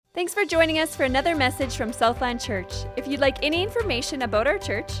Thanks for joining us for another message from Southland Church. If you'd like any information about our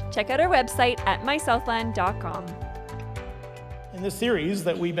church, check out our website at mysouthland.com. In this series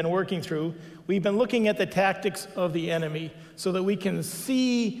that we've been working through, we've been looking at the tactics of the enemy so that we can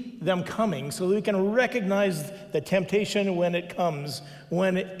see them coming, so that we can recognize the temptation when it comes,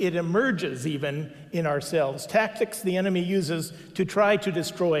 when it emerges even in ourselves. Tactics the enemy uses to try to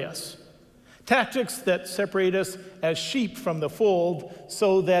destroy us. Tactics that separate us as sheep from the fold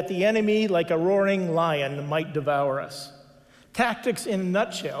so that the enemy, like a roaring lion, might devour us. Tactics in a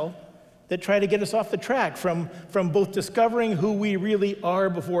nutshell that try to get us off the track from both discovering who we really are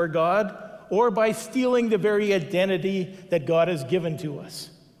before God or by stealing the very identity that God has given to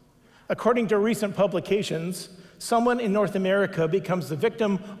us. According to recent publications, someone in North America becomes the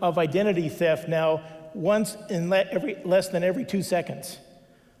victim of identity theft now once in less than every 2 seconds.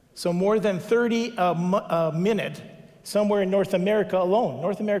 So more than 30 a minute somewhere in North America alone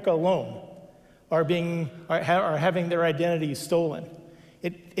are having their identities stolen.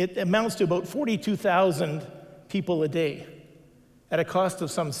 It amounts to about 42,000 people a day at a cost of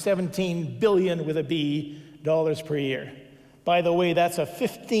some $17 billion with a B dollars per year. By the way, that's a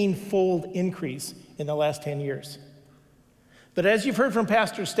 15-fold increase in the last 10 years. But as you've heard from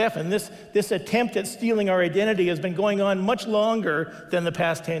Pastor Stefan, this attempt at stealing our identity has been going on much longer than the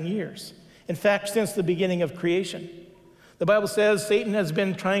past 10 years. In fact, since the beginning of creation. The Bible says Satan has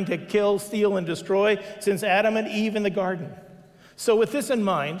been trying to kill, steal, and destroy since Adam and Eve in the garden. So with this in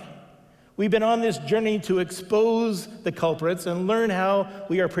mind, we've been on this journey to expose the culprits and learn how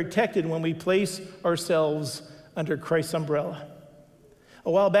we are protected when we place ourselves under Christ's umbrella.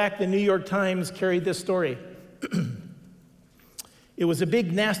 A while back, the New York Times carried this story. It was a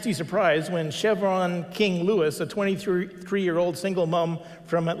big, nasty surprise when Chevron King Lewis, a 23-year-old single mom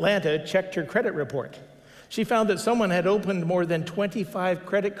from Atlanta, checked her credit report. She found that someone had opened more than 25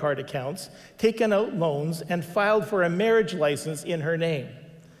 credit card accounts, taken out loans, and filed for a marriage license in her name.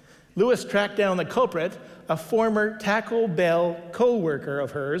 Lewis tracked down the culprit, a former Taco Bell co-worker of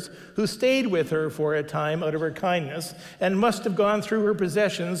hers who stayed with her for a time out of her kindness and must have gone through her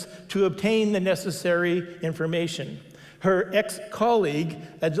possessions to obtain the necessary information. Her ex-colleague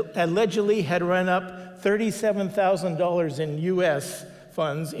allegedly had run up $37,000 in U.S.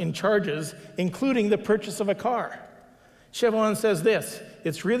 funds in charges, including the purchase of a car. Chevron says this,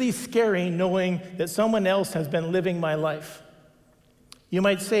 "It's really scary knowing that someone else has been living my life." You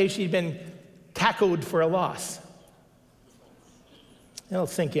might say she'd been tacoed for a loss. It'll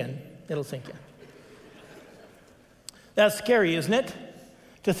sink in. That's scary, isn't it?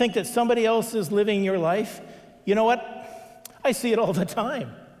 To think that somebody else is living your life. You know what? I see it all the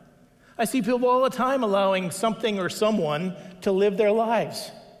time. I see people all the time allowing something or someone to live their lives.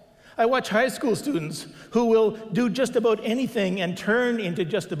 I watch high school students who will do just about anything and turn into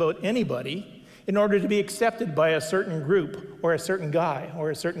just about anybody in order to be accepted by a certain group or a certain guy or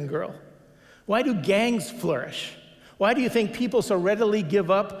a certain girl. Why do gangs flourish? Why do you think people so readily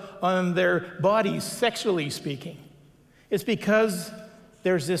give up on their bodies, sexually speaking? It's because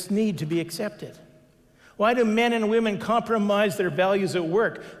there's this need to be accepted. Why do men and women compromise their values at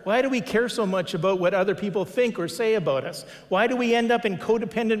work? Why do we care so much about what other people think or say about us? Why do we end up in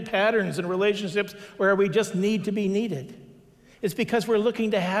codependent patterns and relationships where we just need to be needed? It's because we're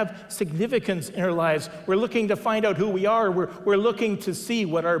looking to have significance in our lives. We're looking to find out who we are. We're looking to see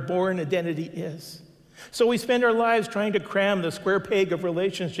what our born identity is. So we spend our lives trying to cram the square peg of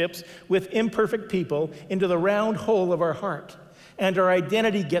relationships with imperfect people into the round hole of our heart. And our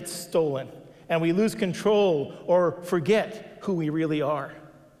identity gets stolen. And we lose control or forget who we really are.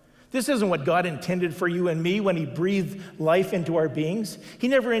 This isn't what God intended for you and me when He breathed life into our beings. He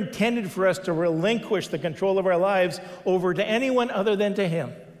never intended for us to relinquish the control of our lives over to anyone other than to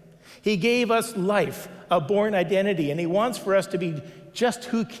Him. He gave us life, a born identity, and He wants for us to be just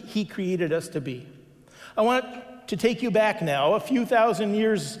who He created us to be. I want to take you back now, a few thousand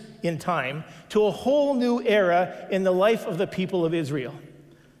years in time, to a whole new era in the life of the people of Israel.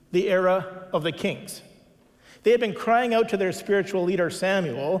 The era of the kings. They had been crying out to their spiritual leader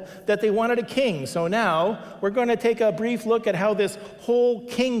Samuel that they wanted a king. So now we're going to take a brief look at how this whole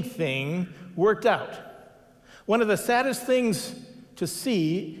king thing worked out. One of the saddest things to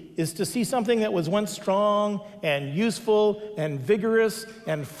see is to see something that was once strong and useful and vigorous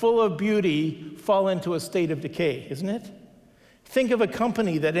and full of beauty fall into a state of decay, isn't it? Think of a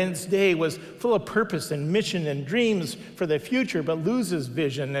company that in its day was full of purpose and mission and dreams for the future, but loses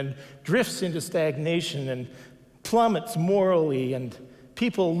vision and drifts into stagnation and plummets morally, and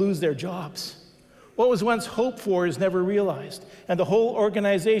people lose their jobs. What was once hoped for is never realized, and the whole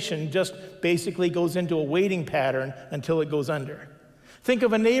organization just basically goes into a waiting pattern until it goes under. Think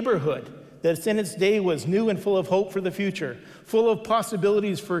of a neighborhood that in its day was new and full of hope for the future, full of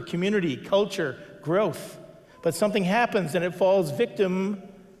possibilities for community, culture, growth. But something happens and it falls victim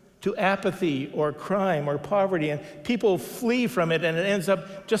to apathy or crime or poverty, and people flee from it, and it ends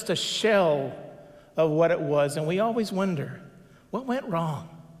up just a shell of what it was. And we always wonder, what went wrong?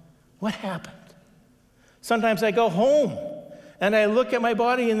 What happened? Sometimes I go home and I look at my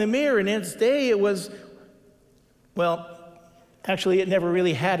body in the mirror, and in its day it was, well, actually it never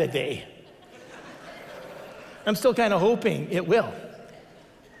really had a day. I'm still kind of hoping it will.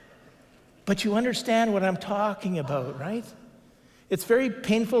 But you understand what I'm talking about, right? It's a very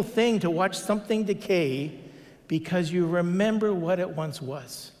painful thing to watch something decay because you remember what it once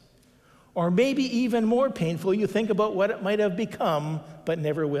was. Or maybe even more painful, you think about what it might have become but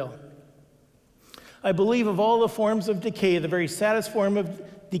never will. I believe of all the forms of decay, the very saddest form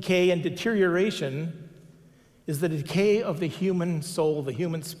of decay and deterioration is the decay of the human soul, the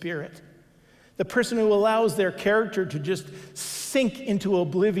human spirit. The person who allows their character to just sink into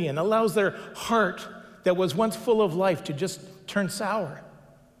oblivion, allows their heart that was once full of life to just turn sour.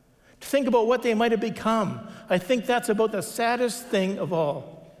 To think about what they might have become. I think that's about the saddest thing of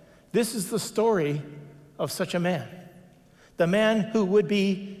all. This is the story of such a man. The man who would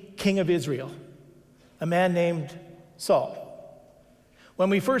be king of Israel. A man named Saul. When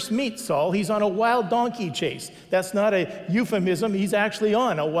we first meet Saul, he's on a wild donkey chase. That's not a euphemism. He's actually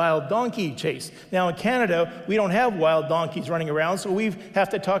on a wild donkey chase. Now in Canada, we don't have wild donkeys running around, so we have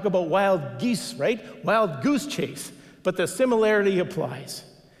to talk about wild geese, right? Wild goose chase. But the similarity applies.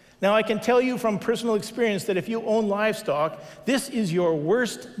 Now I can tell you from personal experience that if you own livestock, this is your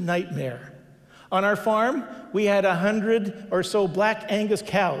worst nightmare. On our farm, we had 100 or so Black Angus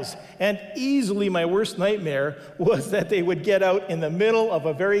cows, and easily my worst nightmare was that they would get out in the middle of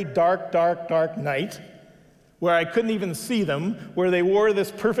a very dark night, where I couldn't even see them, where they wore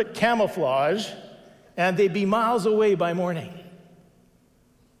this perfect camouflage, and they'd be miles away by morning.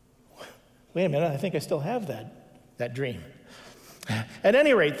 Wait a minute, I think I still have that dream. At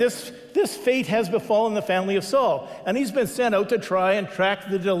any rate, this fate has befallen the family of Saul, and he's been sent out to try and track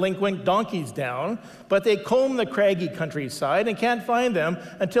the delinquent donkeys down, but they comb the craggy countryside and can't find them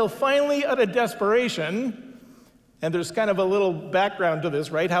until finally, out of desperation, and there's kind of a little background to this,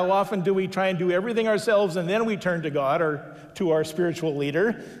 right? How often do we try and do everything ourselves and then we turn to God or to our spiritual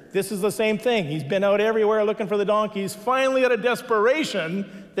leader? This is the same thing. He's been out everywhere looking for the donkeys. Finally, out of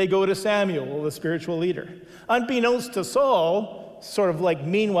desperation, they go to Samuel, the spiritual leader. Unbeknownst to Saul, sort of like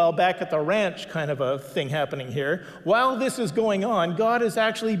meanwhile back at the ranch kind of a thing happening here. While this is going on, God has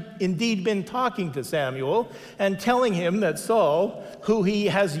actually indeed been talking to Samuel and telling him that Saul, who he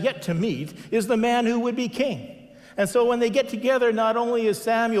has yet to meet, is the man who would be king. And so when they get together, not only is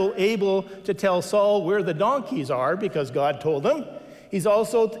Samuel able to tell Saul where the donkeys are because God told him, he's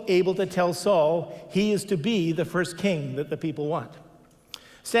also able to tell Saul he is to be the first king that the people want.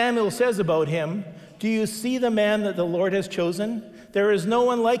 Samuel says about him, "Do you see the man that the Lord has chosen? There is no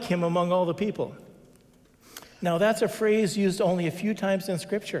one like him among all the people." Now that's a phrase used only a few times in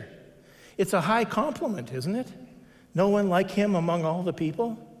Scripture. It's a high compliment, isn't it? No one like him among all the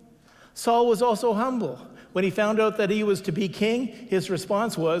people. Saul was also humble. When he found out that he was to be king, his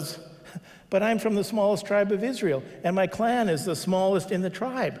response was, "But I'm from the smallest tribe of Israel, and my clan is the smallest in the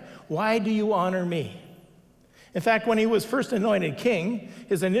tribe. Why do you honor me?" In fact, when he was first anointed king,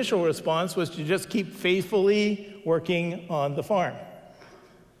 his initial response was to just keep faithfully working on the farm.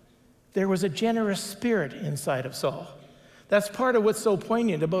 There was a generous spirit inside of Saul. That's part of what's so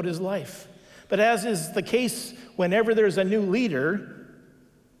poignant about his life. But as is the case whenever there's a new leader,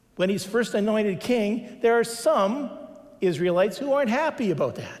 when he's first anointed king, there are some Israelites who aren't happy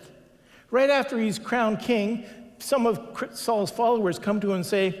about that. Right after he's crowned king, some of Saul's followers come to him and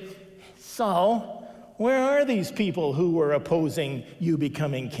say, "Saul, where are these people who were opposing you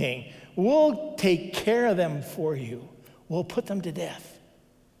becoming king? We'll take care of them for you. We'll put them to death."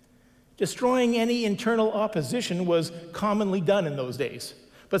 Destroying any internal opposition was commonly done in those days.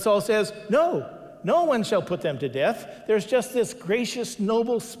 But Saul says, no one shall put them to death. There's just this gracious,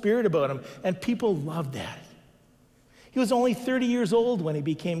 noble spirit about him, and people loved that. He was only 30 years old when he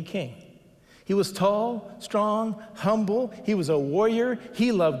became king. He was tall, strong, humble. He was a warrior.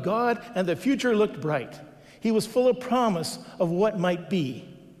 He loved God, and the future looked bright. He was full of promise of what might be.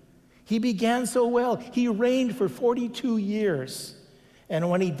 He began so well. He reigned for 42 years. And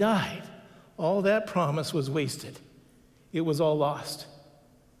when he died, all that promise was wasted. It was all lost.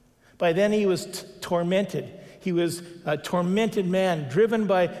 By then he was tormented. He was a tormented man, driven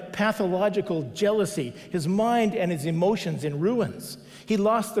by pathological jealousy, his mind and his emotions in ruins. He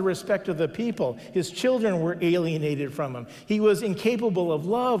lost the respect of the people. His children were alienated from him. He was incapable of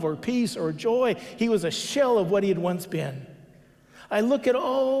love or peace or joy. He was a shell of what he had once been. I look at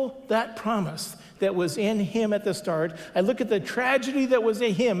all that promise that was in him at the start. I look at the tragedy that was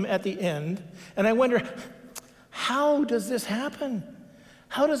in him at the end, and I wonder, how does this happen?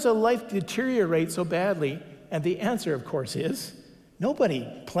 How does a life deteriorate so badly? And the answer, of course, is nobody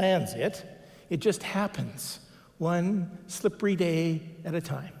plans it. It just happens, one slippery day at a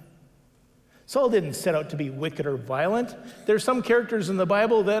time. Saul didn't set out to be wicked or violent. There's some characters in the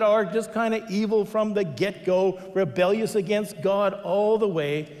Bible that are just kind of evil from the get-go, rebellious against God all the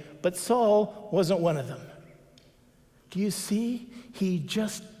way, but Saul wasn't one of them. Do you see? He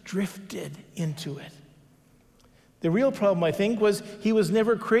just drifted into it. The real problem, I think, was he was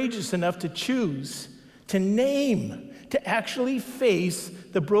never courageous enough to choose, to name, to actually face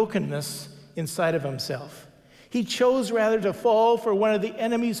the brokenness inside of himself. He chose rather to fall for one of the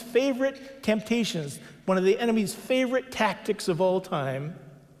enemy's favorite temptations, one of the enemy's favorite tactics of all time,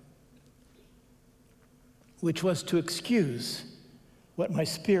 which was to excuse what my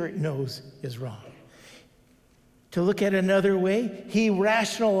spirit knows is wrong. To look at another way, he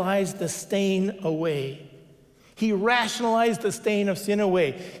rationalized the stain away. He rationalized the stain of sin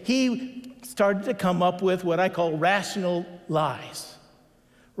away. He started to come up with what I call rational lies.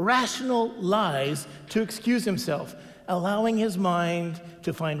 Rational lies to excuse himself, allowing his mind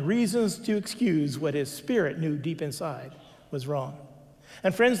to find reasons to excuse what his spirit knew deep inside was wrong.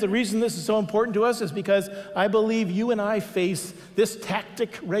 And friends, the reason this is so important to us is because I believe you and I face this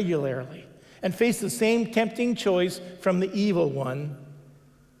tactic regularly and face the same tempting choice from the evil one.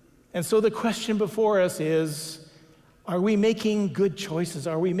 And so the question before us is, are we making good choices?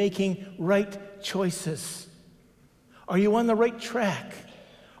 Are we making right choices? Are you on the right track?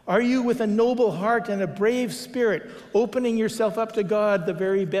 Are you, with a noble heart and a brave spirit, opening yourself up to God the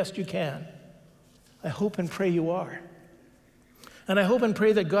very best you can? I hope and pray you are. And I hope and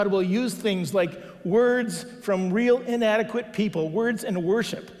pray that God will use things like words from real inadequate people, words and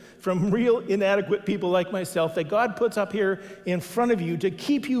worship from real inadequate people like myself, that God puts up here in front of you to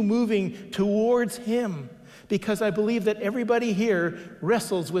keep you moving towards Him. Because I believe that everybody here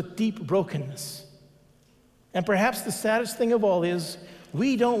wrestles with deep brokenness. And perhaps the saddest thing of all is,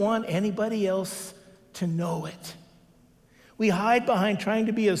 we don't want anybody else to know it. We hide behind trying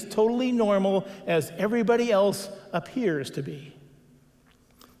to be as totally normal as everybody else appears to be.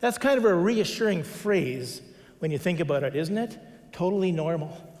 That's kind of a reassuring phrase when you think about it, isn't it? Totally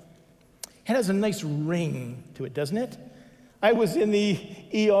normal. It has a nice ring to it, doesn't it? I was in the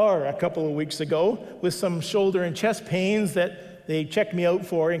ER a couple of weeks ago with some shoulder and chest pains that they checked me out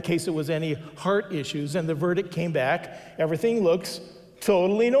for in case it was any heart issues, and the verdict came back. Everything looks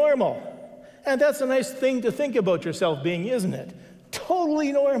totally normal. And that's a nice thing to think about yourself being, isn't it?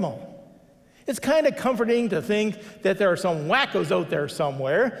 Totally normal. It's kind of comforting to think that there are some wackos out there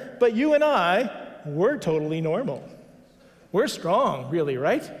somewhere, but you and I, we're totally normal. We're strong, really,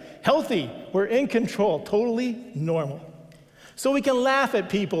 right? Healthy, we're in control, totally normal. So we can laugh at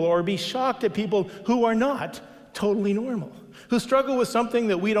people or be shocked at people who are not totally normal, who struggle with something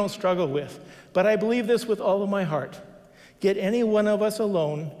that we don't struggle with. But I believe this with all of my heart. Get any one of us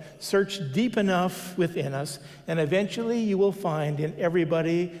alone, search deep enough within us, and eventually you will find in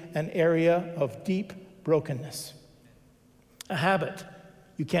everybody an area of deep brokenness. A habit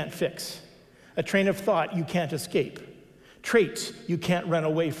you can't fix, a train of thought you can't escape, traits you can't run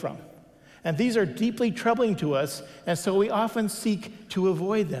away from. And these are deeply troubling to us, and so we often seek to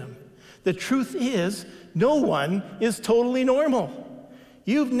avoid them. The truth is, no one is totally normal.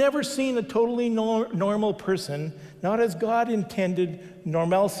 You've never seen a totally normal person, not as God intended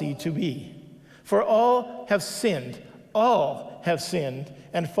normalcy to be. For all have sinned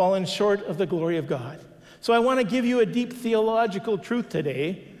and fallen short of the glory of God. So I want to give you a deep theological truth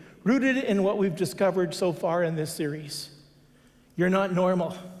today, rooted in what we've discovered so far in this series. You're not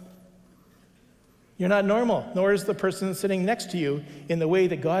normal. You're not normal, nor is the person sitting next to you in the way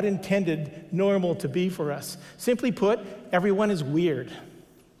that God intended normal to be for us. Simply put, everyone is weird.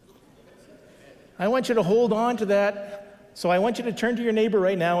 I want you to hold on to that. So I want you to turn to your neighbor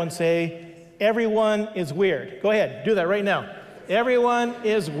right now and say, everyone is weird. Go ahead, do that right now. Everyone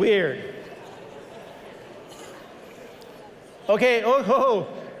is weird. Okay,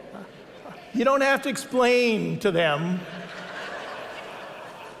 you don't have to explain to them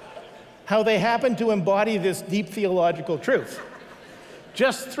how they happen to embody this deep theological truth.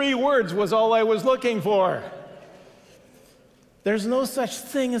 Just 3 words was all I was looking for. There's no such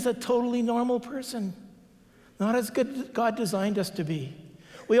thing as a totally normal person, not as God designed us to be.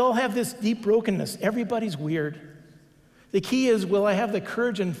 We all have this deep brokenness. Everybody's weird. The key is, will I have the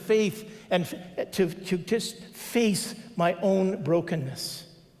courage and faith and to just face my own brokenness?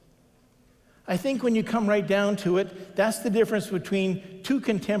 I think when you come right down to it, that's the difference between two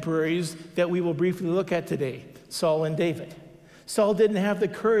contemporaries that we will briefly look at today, Saul and David. Saul didn't have the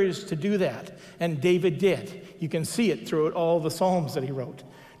courage to do that, and David did. You can see it throughout all the Psalms that he wrote.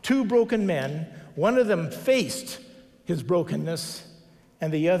 Two broken men, one of them faced his brokenness,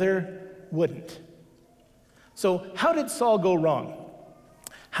 and the other wouldn't. So how did Saul go wrong?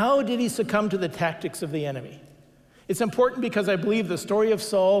 How did he succumb to the tactics of the enemy? It's important because I believe the story of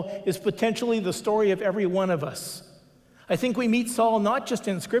Saul is potentially the story of every one of us. I think we meet Saul not just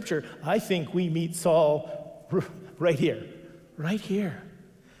in Scripture. I think we meet Saul right here. Right here.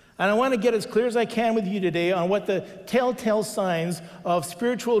 And I want to get as clear as I can with you today on what the telltale signs of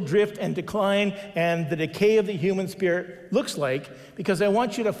spiritual drift and decline and the decay of the human spirit looks like, because I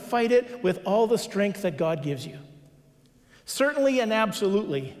want you to fight it with all the strength that God gives you. Certainly and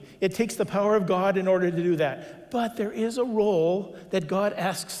absolutely, it takes the power of God in order to do that. But there is a role that God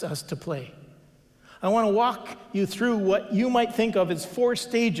asks us to play. I want to walk you through what you might think of as 4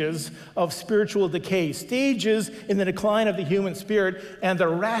 stages of spiritual decay, stages in the decline of the human spirit and the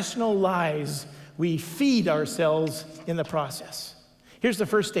rational lies we feed ourselves in the process. Here's the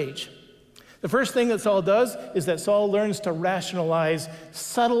first stage. The first thing that Saul does is that Saul learns to rationalize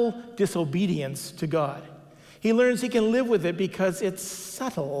subtle disobedience to God. He learns he can live with it because it's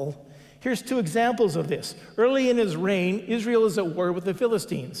subtle. Here's 2 examples of this. Early in his reign, Israel is at war with the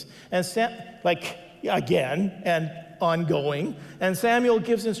Philistines. And again and ongoing. And Samuel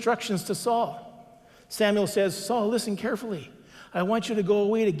gives instructions to Saul. Samuel says, Saul, listen carefully. I want you to go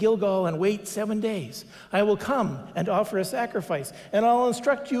away to Gilgal and wait 7 days. I will come and offer a sacrifice, and I'll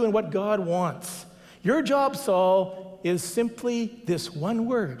instruct you in what God wants. Your job, Saul, is simply this one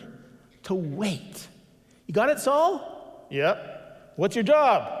word, to wait. You got it, Saul? Yep. What's your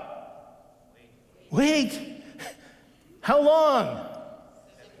job? Wait. How long?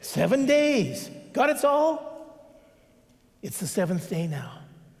 7 days. Got it, Saul? It's the 7th day now.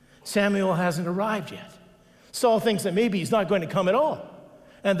 Samuel hasn't arrived yet. Saul thinks that maybe he's not going to come at all.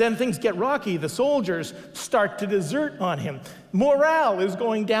 And then things get rocky. The soldiers start to desert on him. Morale is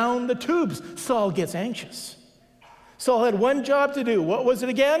going down the tubes. Saul gets anxious. Saul had one job to do. What was it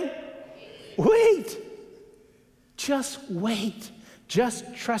again? Wait. Just wait.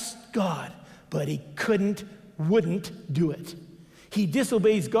 Just trust God. But he wouldn't do it. He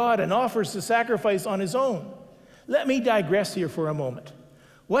disobeys God and offers the sacrifice on his own. Let me digress here for a moment.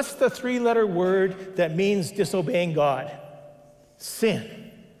 What's the 3-letter word that means disobeying God?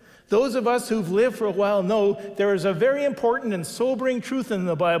 Sin. Those of us who've lived for a while know there is a very important and sobering truth in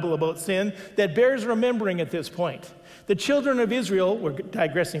the Bible about sin that bears remembering at this point. The children of Israel, we're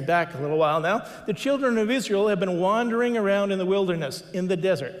digressing back a little while now, the children of Israel have been wandering around in the wilderness, in the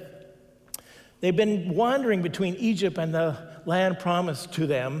desert. They've been wandering between Egypt and the land promised to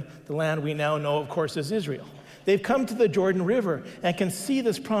them, the land we now know, of course, as Israel. They've come to the Jordan River and can see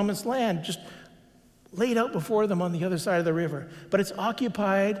this promised land just laid out before them on the other side of the river. But it's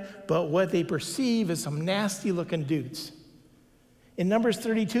occupied by what they perceive as some nasty-looking dudes. In Numbers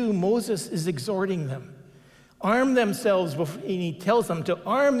 32, Moses is exhorting them. Arm themselves, and he tells them to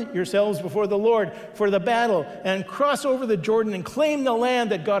arm yourselves before the Lord for the battle and cross over the Jordan and claim the land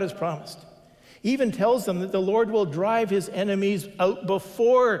that God has promised. He even tells them that the Lord will drive his enemies out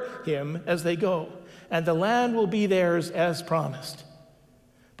before him as they go, and the land will be theirs as promised.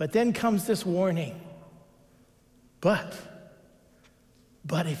 But then comes this warning. But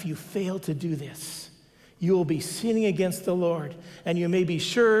if you fail to do this, you will be sinning against the Lord, and you may be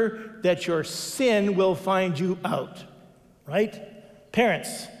sure that your sin will find you out. Right?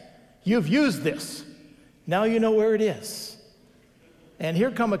 Parents, you've used this. Now you know where it is. And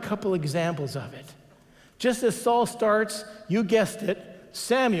here come a couple examples of it. Just as Saul starts, you guessed it,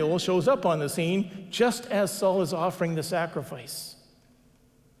 Samuel shows up on the scene just as Saul is offering the sacrifice.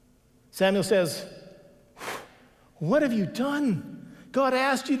 Samuel says, "What have you done? God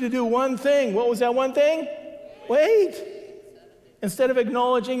asked you to do one thing. What was that one thing? Wait." Instead of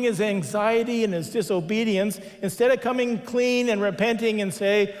acknowledging his anxiety and his disobedience, instead of coming clean and repenting and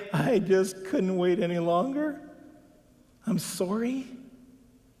say, "I just couldn't wait any longer. I'm sorry,"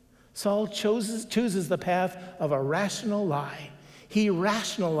 Saul chooses the path of a rational lie. He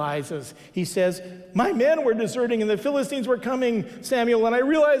rationalizes. He says, "My men were deserting and the Philistines were coming, Samuel, and I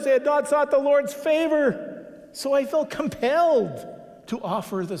realized they had not sought the Lord's favor. So I felt compelled to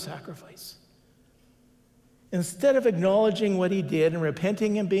offer the sacrifice." Instead of acknowledging what he did and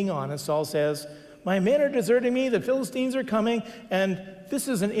repenting and being honest, Saul says, "My men are deserting me, the Philistines are coming," and this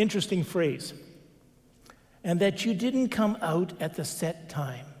is an interesting phrase. and that you didn't come out at the set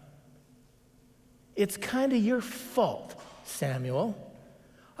time. It's kind of your fault, Samuel.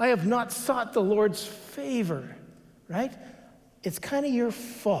 I have not sought the Lord's favor, right? It's kind of your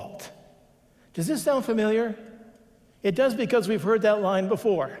fault. Does this sound familiar? It does, because we've heard that line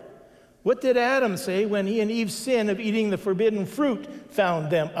before. What did Adam say when he and Eve's sin of eating the forbidden fruit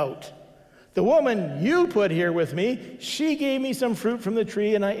found them out? The woman you put here with me, she gave me some fruit from the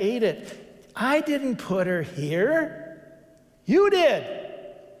tree and I ate it. I didn't put her here. You did.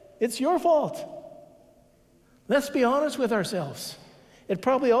 It's your fault. Let's be honest with ourselves. It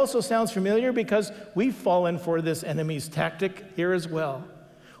probably also sounds familiar because we've fallen for this enemy's tactic here as well.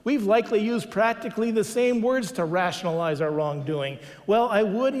 We've likely used practically the same words to rationalize our wrongdoing. Well, I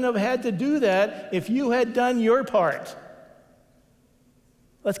wouldn't have had to do that if you had done your part.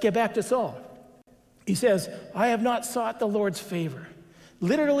 Let's get back to Saul. He says, I have not sought the Lord's favor.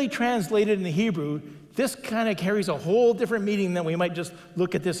 Literally translated in the Hebrew, this kind of carries a whole different meaning than we might just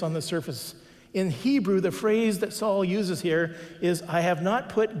look at this on the surface. In Hebrew, the phrase that Saul uses here is, I have not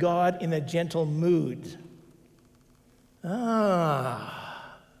put God in a gentle mood.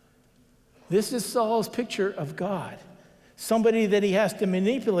 This is Saul's picture of God. Somebody that he has to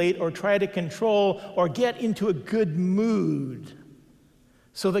manipulate or try to control or get into a good mood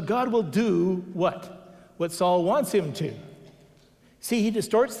so that God will do what? What Saul wants him to. See, he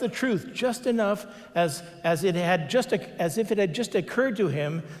distorts the truth just enough as if it had just occurred to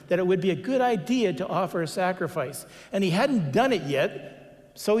him that it would be a good idea to offer a sacrifice. And he hadn't done it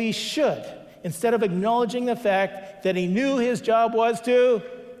yet, so he should, instead of acknowledging the fact that he knew his job was to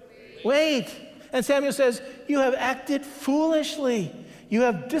wait. And Samuel says, you have acted foolishly. You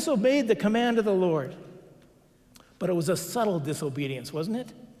have disobeyed the command of the Lord. But it was a subtle disobedience, wasn't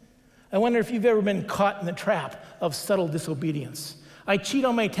it? I wonder if you've ever been caught in the trap of subtle disobedience. I cheat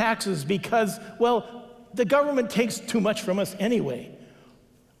on my taxes because, well, the government takes too much from us anyway.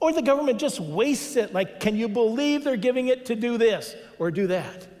 Or the government just wastes it, like, can you believe they're giving it to do this or do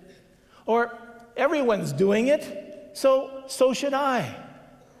that? Or everyone's doing it, so should I.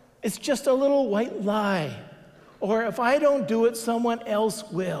 It's just a little white lie. Or if I don't do it, someone else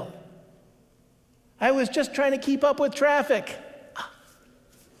will. I was just trying to keep up with traffic.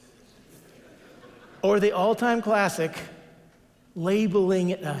 Or the all-time classic, labeling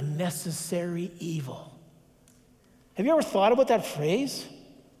it a necessary evil. Have you ever thought about that phrase?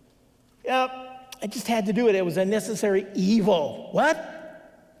 Yeah, I just had to do it. It was a necessary evil. What?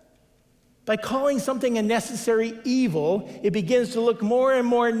 By calling something a necessary evil, it begins to look more and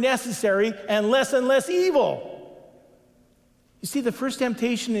more necessary and less evil. You see, the first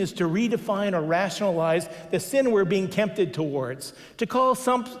temptation is to redefine or rationalize the sin we're being tempted towards, to call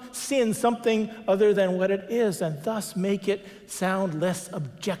some sin something other than what it is, and thus make it sound less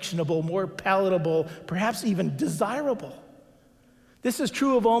objectionable, more palatable, perhaps even desirable. This is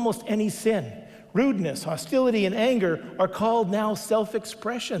true of almost any sin. Rudeness, hostility, and anger are called now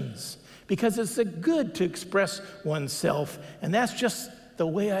self-expressions because it's good to express oneself, and that's just the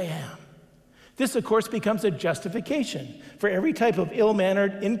way I am. This, of course, becomes a justification for every type of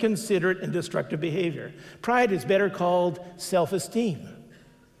ill-mannered, inconsiderate, and destructive behavior. Pride is better called self-esteem.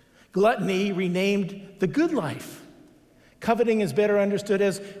 Gluttony renamed the good life. Coveting is better understood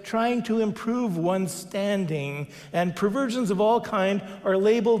as trying to improve one's standing, and perversions of all kind are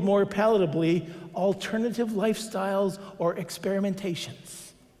labeled more palatably alternative lifestyles or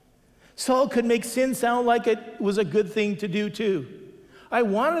experimentations. Saul could make sin sound like it was a good thing to do too. I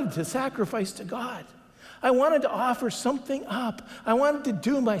wanted to sacrifice to God. I wanted to offer something up. I wanted to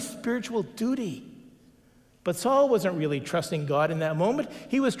do my spiritual duty. But Saul wasn't really trusting God in that moment.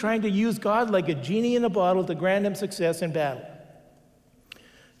 He was trying to use God like a genie in a bottle to grant him success in battle.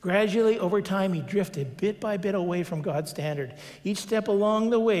 Gradually, over time, he drifted bit by bit away from God's standard. Each step along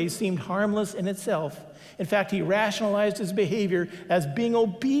the way seemed harmless in itself. In fact, he rationalized his behavior as being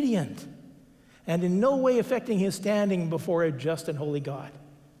obedient and in no way affecting his standing before a just and holy God.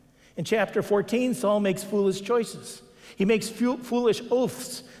 In chapter 14, Saul makes foolish choices. He makes foolish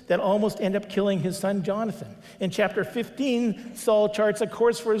oaths that almost end up killing his son Jonathan. In chapter 15, Saul charts a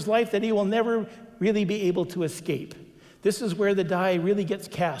course for his life that he will never really be able to escape. This is where the die really gets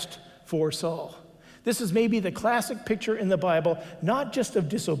cast for Saul. This is maybe the classic picture in the Bible, not just of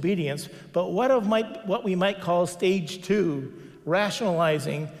disobedience, but what we might call stage 2,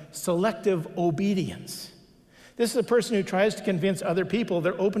 rationalizing selective obedience. This is a person who tries to convince other people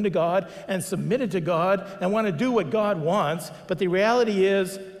they're open to God and submitted to God and want to do what God wants, but the reality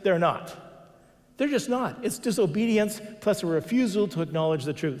is they're not. They're just not. It's disobedience plus a refusal to acknowledge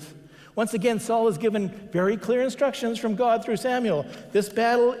the truth. Once again, Saul is given very clear instructions from God through Samuel. This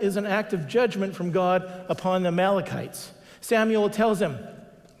battle is an act of judgment from God upon the Amalekites. Samuel tells him,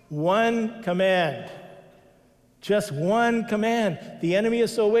 one command, just one command. The enemy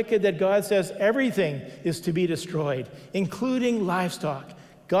is so wicked that God says everything is to be destroyed, including livestock.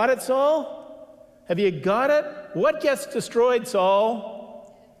 Got it, Saul? Have you got it? What gets destroyed,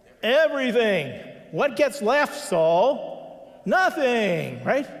 Saul? Everything. What gets left, Saul? Nothing,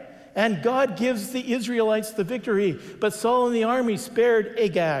 right? And God gives the Israelites the victory. But Saul and the army spared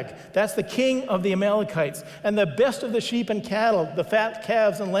Agag. That's the king of the Amalekites. And the best of the sheep and cattle, the fat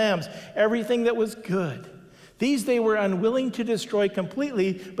calves and lambs, everything that was good. These they were unwilling to destroy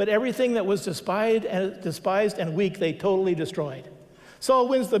completely, but everything that was despised and weak, they totally destroyed. Saul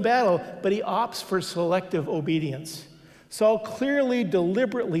wins the battle, but he opts for selective obedience. Saul clearly,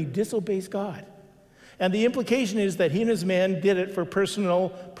 deliberately disobeys God. And the implication is that he and his men did it for personal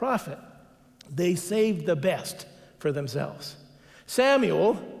profit. They saved the best for themselves.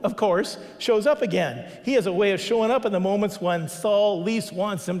 Samuel, of course, shows up again. He has a way of showing up in the moments when Saul least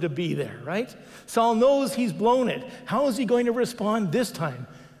wants him to be there, right? Saul knows he's blown it. How is he going to respond this time?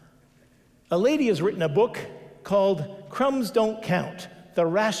 A lady has written a book called Crumbs Don't Count, The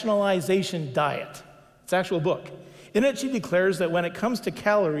Rationalization Diet. It's an actual book. In it, she declares that when it comes to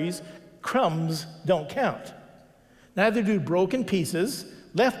calories, crumbs don't count. Neither do broken pieces,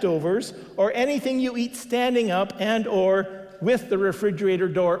 leftovers, or anything you eat standing up and or with the refrigerator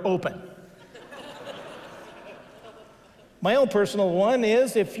door open. My own personal one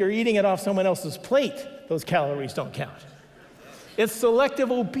is if you're eating it off someone else's plate, those calories don't count. It's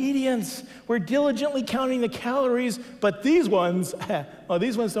selective obedience. We're diligently counting the calories, but these ones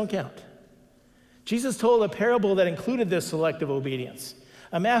don't count. Jesus told a parable that included this selective obedience.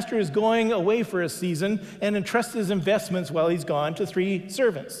 A master is going away for a season and entrusts his investments while he's gone to 3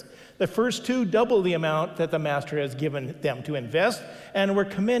 servants. The first 2 double the amount that the master has given them to invest and were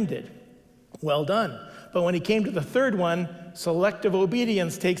commended. Well done. But when he came to the 3rd one, selective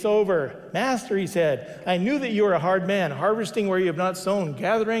obedience takes over. Master, he said, I knew that you were a hard man, harvesting where you have not sown,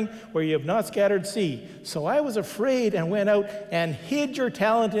 gathering where you have not scattered seed. So I was afraid and went out and hid your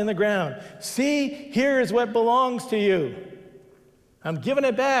talent in the ground. See, here is what belongs to you. I'm giving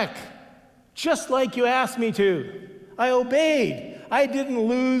it back, just like you asked me to. I obeyed. I didn't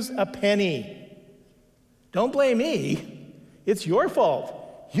lose a penny. Don't blame me. It's your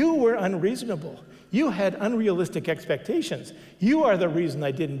fault. You were unreasonable. You had unrealistic expectations. You are the reason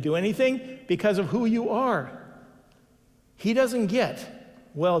I didn't do anything because of who you are. He doesn't get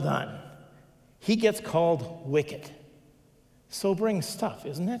well done. He gets called wicked. Sobering stuff,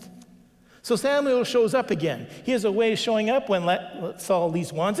 isn't it? So Samuel shows up again. He has a way of showing up when Saul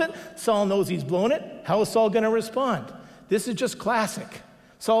least wants it. Saul knows he's blown it. How is Saul going to respond? This is just classic.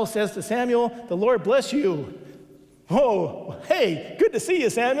 Saul says to Samuel, the Lord bless you. Oh, hey, good to see you,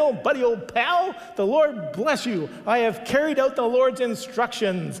 Samuel, buddy old pal. The Lord bless you. I have carried out the Lord's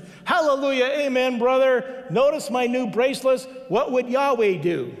instructions. Hallelujah, amen, brother. Notice my new bracelets. What would Yahweh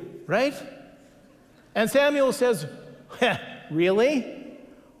do, right? And Samuel says, really?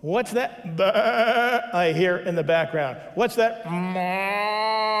 What's that? Bah, I hear in the background. What's that?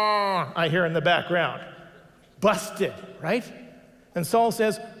 I hear in the background. Busted, right? And Saul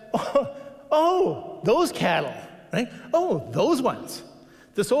says, oh, those cattle, right? Oh, those ones.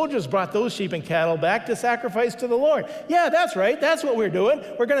 The soldiers brought those sheep and cattle back to sacrifice to the Lord. Yeah, that's right. That's what we're doing.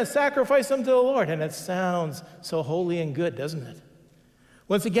 We're going to sacrifice them to the Lord. And it sounds so holy and good, doesn't it?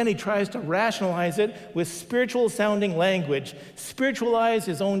 Once again, he tries to rationalize it with spiritual-sounding language, spiritualize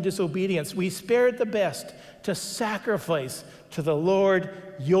his own disobedience. We spared the best to sacrifice to the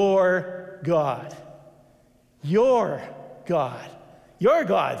Lord your God. Your God. Your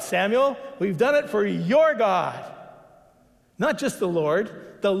God, Samuel. We've done it for your God. Not just the Lord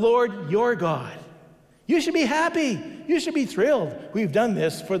your God. You should be happy. You should be thrilled. We've done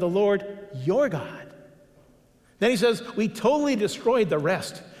this for the Lord your God. Then he says, we totally destroyed the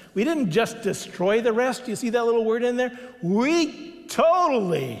rest. We didn't just destroy the rest. You see that little word in there? We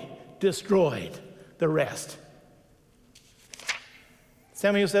totally destroyed the rest.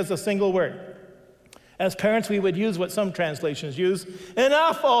 Samuel says a single word. As parents, we would use what some translations use,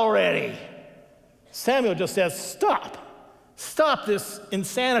 enough already. Samuel just says, stop. Stop this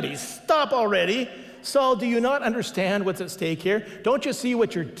insanity. Stop already. Saul, do you not understand what's at stake here? Don't you see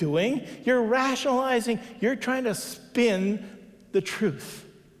what you're doing? You're rationalizing. You're trying to spin the truth.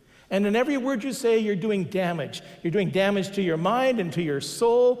 And in every word you say, you're doing damage. You're doing damage to your mind and to your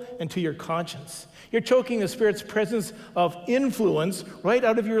soul and to your conscience. You're choking the Spirit's presence of influence right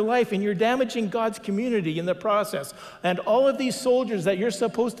out of your life, and you're damaging God's community in the process. And all of these soldiers that you're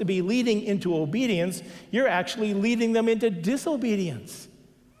supposed to be leading into obedience, you're actually leading them into disobedience.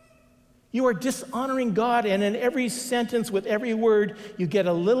 You are dishonoring God, and in every sentence, with every word, you get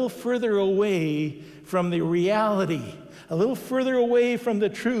a little further away from the reality, a little further away from the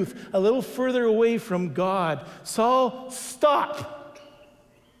truth, a little further away from God. Saul, stop.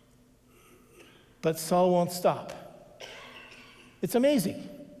 But Saul won't stop. It's amazing.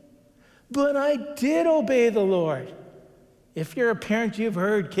 But I did obey the Lord. If you're a parent, you've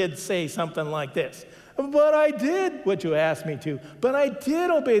heard kids say something like this. But I did what you asked me to. But I did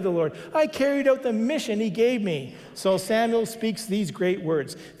obey the Lord. I carried out the mission he gave me. So Samuel speaks these great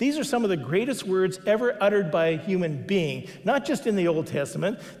words. These are some of the greatest words ever uttered by a human being, not just in the Old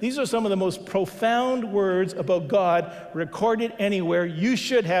Testament. These are some of the most profound words about God recorded anywhere. You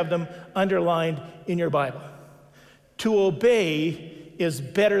should have them underlined in your Bible. To obey is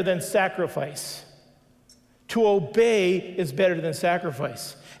better than sacrifice. To obey is better than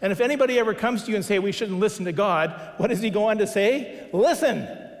sacrifice. And if anybody ever comes to you and say we shouldn't listen to God, what does he go on to say? Listen.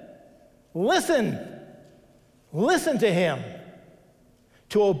 Listen. Listen to him.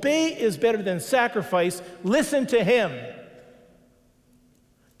 To obey is better than sacrifice. Listen to him.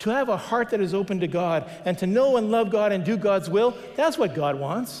 To have a heart that is open to God and to know and love God and do God's will, that's what God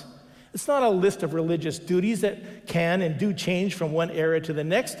wants. It's not a list of religious duties that can and do change from one era to the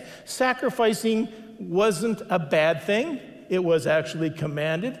next. Sacrificing wasn't a bad thing. It was actually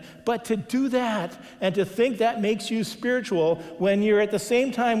commanded. But to do that and to think that makes you spiritual when you're at the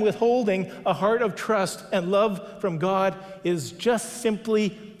same time withholding a heart of trust and love from God is just simply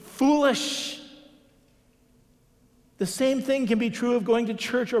foolish. The same thing can be true of going to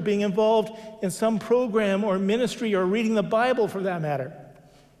church or being involved in some program or ministry or reading the Bible for that matter.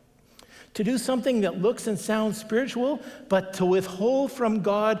 To do something that looks and sounds spiritual, but to withhold from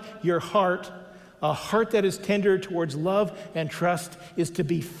God your heart, a heart that is tender towards love and trust, is to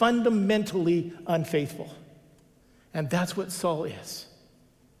be fundamentally unfaithful. And that's what Saul is.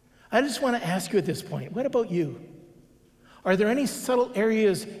 I just want to ask you at this point, what about you? Are there any subtle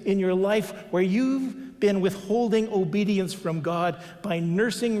areas in your life where you've been withholding obedience from God by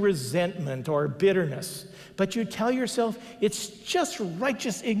nursing resentment or bitterness, but you tell yourself it's just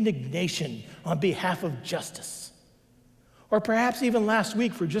righteous indignation on behalf of justice? Or perhaps even last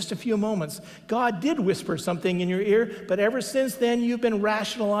week, for just a few moments, God did whisper something in your ear, but ever since then you've been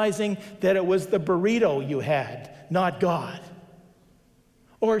rationalizing that it was the burrito you had, not God.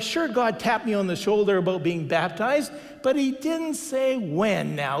 Or sure, God tapped me on the shoulder about being baptized, but he didn't say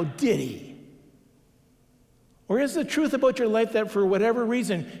when now, did he? Or is the truth about your life that for whatever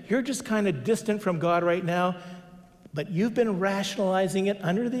reason, you're just kind of distant from God right now, but you've been rationalizing it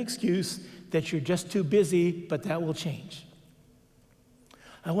under the excuse that you're just too busy, but that will change?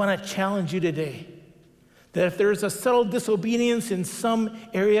 I want to challenge you today that if there is a subtle disobedience in some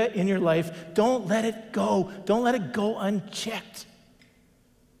area in your life, don't let it go. Don't let it go unchecked.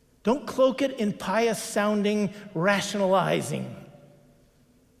 Don't cloak it in pious-sounding rationalizing,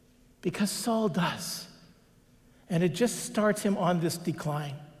 because Saul does. And it just starts him on this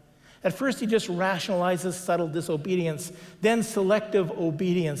decline. At first, he just rationalizes subtle disobedience, then selective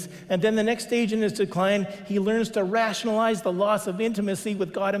obedience. And then the next stage in his decline, he learns to rationalize the loss of intimacy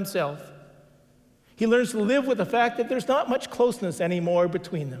with God himself. He learns to live with the fact that there's not much closeness anymore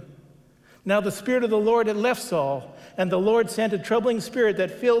between them. Now the Spirit of the Lord had left Saul, and the Lord sent a troubling spirit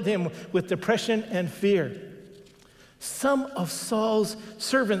that filled him with depression and fear. Some of Saul's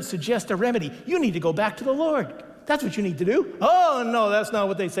servants suggest a remedy. You need to go back to the Lord. That's what you need to do. Oh, no, that's not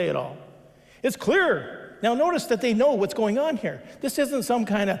what they say at all. It's clear. Now, notice that they know what's going on here. This isn't some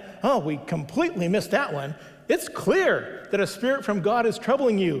kind of, oh, we completely missed that one. It's clear that a spirit from God is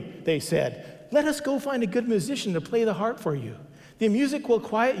troubling you, they said. Let us go find a good musician to play the harp for you. The music will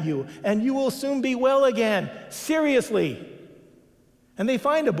quiet you, and you will soon be well again. Seriously. And they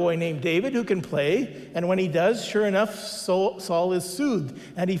find a boy named David who can play, and when he does, sure enough, Saul is soothed,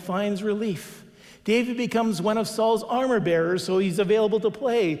 and he finds relief. David becomes one of Saul's armor bearers, so he's available to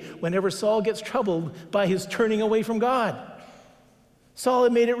play whenever Saul gets troubled by his turning away from God. Saul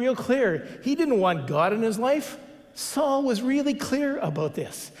had made it real clear. He didn't want God in his life. Saul was really clear about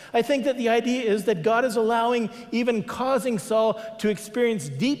this. I think that the idea is that God is allowing, even causing Saul to experience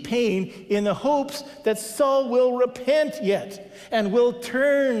deep pain in the hopes that Saul will repent yet and will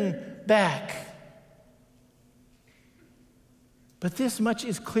turn back. But this much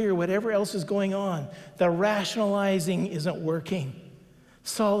is clear, whatever else is going on, the rationalizing isn't working.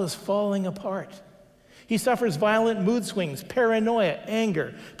 Saul is falling apart. He suffers violent mood swings, paranoia,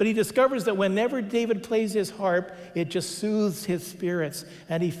 anger. But he discovers that whenever David plays his harp, it just soothes his spirits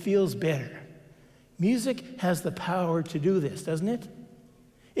and he feels better. Music has the power to do this, doesn't it?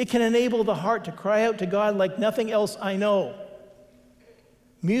 It can enable the heart to cry out to God like nothing else I know.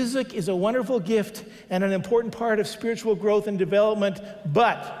 Music is a wonderful gift and an important part of spiritual growth and development,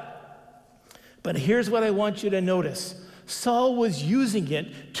 but here's what I want you to notice. Saul was using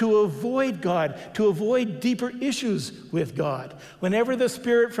it to avoid God, to avoid deeper issues with God. Whenever the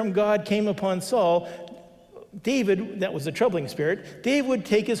Spirit from God came upon Saul, David, that was the troubling spirit, David would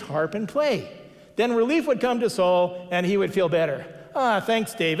take his harp and play. Then relief would come to Saul and he would feel better.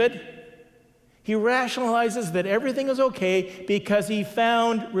 Thanks, David. He rationalizes that everything is okay because he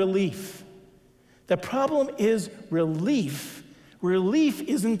found relief. The problem is relief. Relief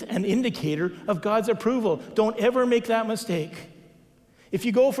isn't an indicator of God's approval. Don't ever make that mistake. If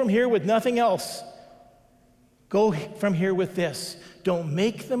you go from here with nothing else, go from here with this. Don't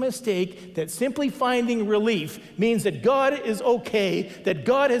make the mistake that simply finding relief means that God is okay, that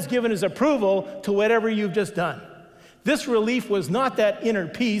God has given his approval to whatever you've just done. This relief was not that inner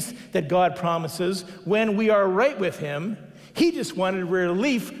peace that God promises when we are right with him. He just wanted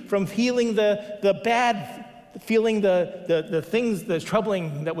relief from feeling the bad, feeling the things, the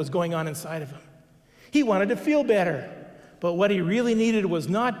troubling that was going on inside of him. He wanted to feel better. But what he really needed was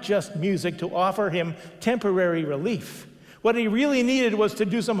not just music to offer him temporary relief. What he really needed was to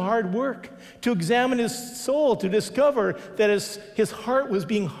do some hard work, to examine his soul, to discover that his heart was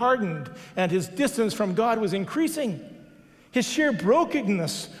being hardened and his distance from God was increasing. His sheer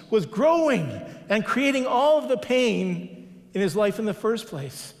brokenness was growing and creating all of the pain in his life in the first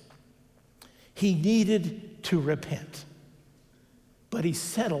place. He needed to repent, but he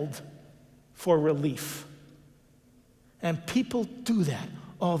settled for relief. And people do that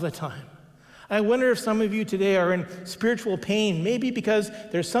all the time. I wonder if some of you today are in spiritual pain, maybe because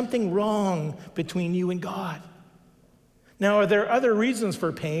there's something wrong between you and God. Now, there are other reasons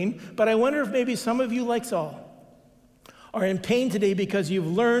for pain, but I wonder if maybe some of you, like Saul, are in pain today because you've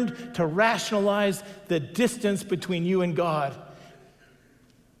learned to rationalize the distance between you and God.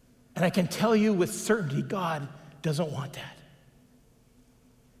 And I can tell you with certainty, God doesn't want that.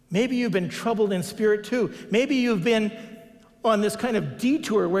 Maybe you've been troubled in spirit too. Maybe you've been on this kind of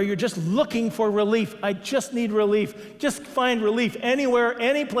detour where you're just looking for relief. I just need relief. Just find relief anywhere,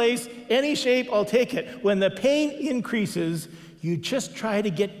 any place, any shape, I'll take it. When the pain increases, you just try to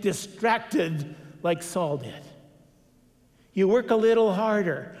get distracted like Saul did. You work a little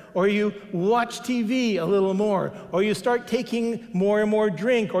harder, or you watch TV a little more, or you start taking more and more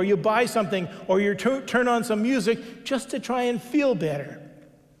drink, or you buy something, or you turn on some music just to try and feel better.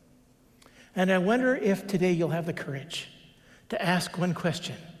 And I wonder if today you'll have the courage to ask one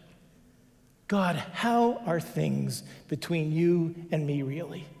question. God, how are things between you and me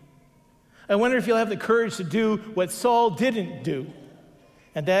really? I wonder if you'll have the courage to do what Saul didn't do,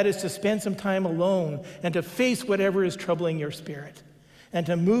 and that is to spend some time alone and to face whatever is troubling your spirit and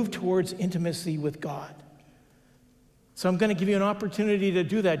to move towards intimacy with God. So I'm going to give you an opportunity to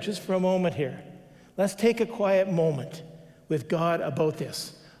do that just for a moment here. Let's take a quiet moment with God about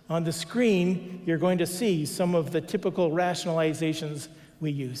this. On the screen, you're going to see some of the typical rationalizations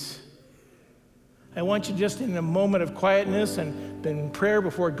we use. I want you just in a moment of quietness and in prayer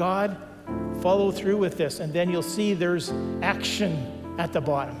before God, follow through with this, and then you'll see there's action at the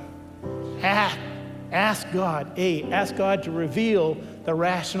bottom. Ask God to reveal the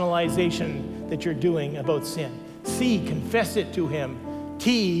rationalization that you're doing about sin. C, confess it to him.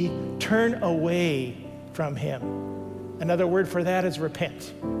 T, turn away from him. Another word for that is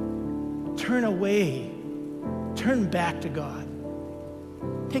repent. Turn away. Turn back to God.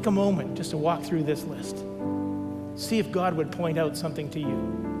 Take a moment just to walk through this list. See if God would point out something to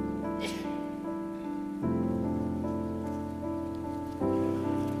you.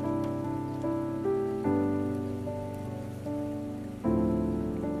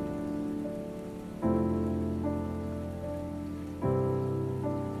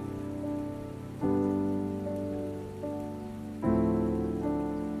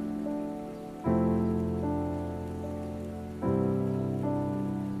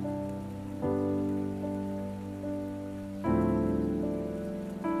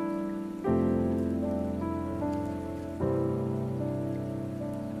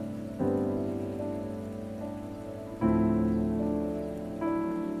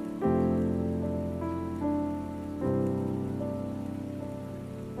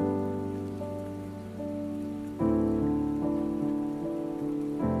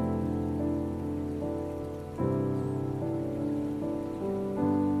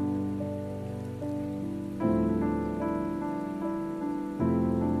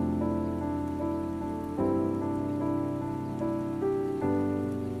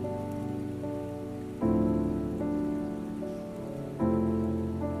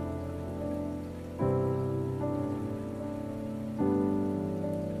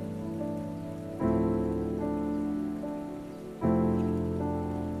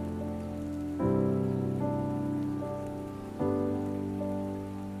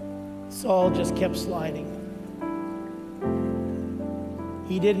 Saul just kept sliding.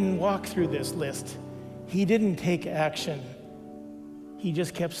 He didn't walk through this list. He didn't take action. He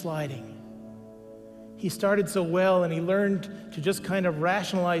just kept sliding. He started so well, and he learned to just kind of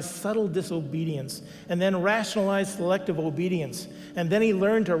rationalize subtle disobedience, and then rationalize selective obedience, and then he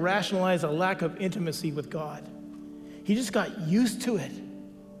learned to rationalize a lack of intimacy with God. He just got used to it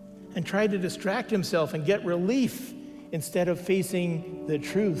and tried to distract himself and get relief instead of facing the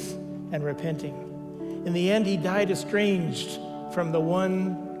truth and repenting. In the end, he died estranged from the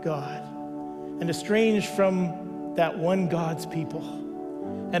one God, and estranged from that one God's people,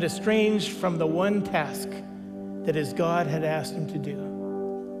 and estranged from the one task that his God had asked him to do.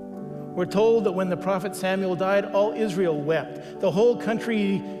 We're told that when the prophet Samuel died, all Israel wept. The whole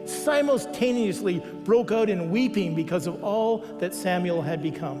country simultaneously broke out in weeping because of all that Samuel had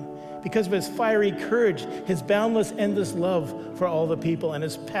become, because of his fiery courage, his boundless, endless love for all the people, and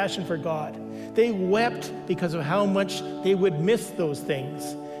his passion for God. They wept because of how much they would miss those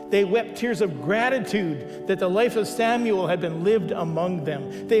things. They wept tears of gratitude that the life of Samuel had been lived among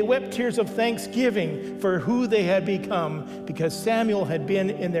them. They wept tears of thanksgiving for who they had become because Samuel had been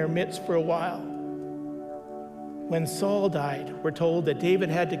in their midst for a while. When Saul died, we're told that David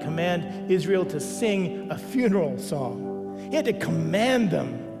had to command Israel to sing a funeral song. He had to command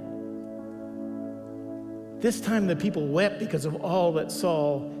them. This time the people wept because of all that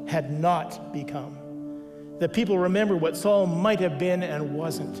Saul had not become. The people remember what Saul might have been and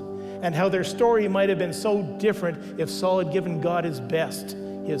wasn't, and how their story might have been so different if Saul had given God his best,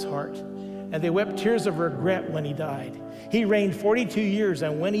 his heart. And they wept tears of regret when he died. He reigned 42 years,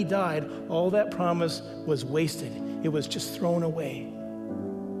 and when he died, all that promise was wasted. It was just thrown away.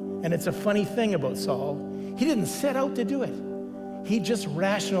 And it's a funny thing about Saul. He didn't set out to do it. He just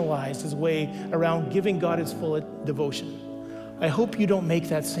rationalized his way around giving God his full devotion. I hope you don't make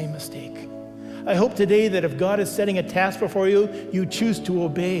that same mistake. I hope today that if God is setting a task before you, you choose to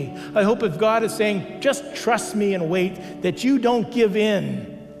obey. I hope if God is saying, just trust me and wait, that you don't give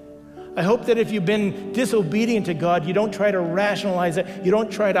in. I hope that if you've been disobedient to God, you don't try to rationalize it, you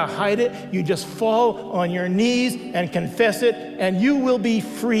don't try to hide it, you just fall on your knees and confess it, and you will be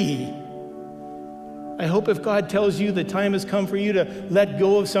free. I hope if God tells you the time has come for you to let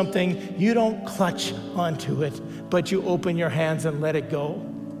go of something, you don't clutch onto it, but you open your hands and let it go.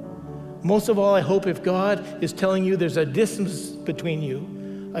 Most of all, I hope if God is telling you there's a distance between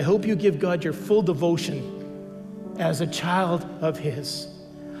you, I hope you give God your full devotion as a child of his.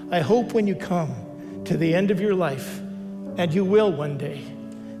 I hope when you come to the end of your life, and you will one day,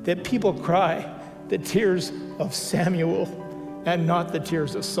 that people cry the tears of Samuel and not the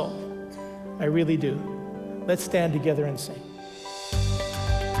tears of Saul. I really do. Let's stand together and sing.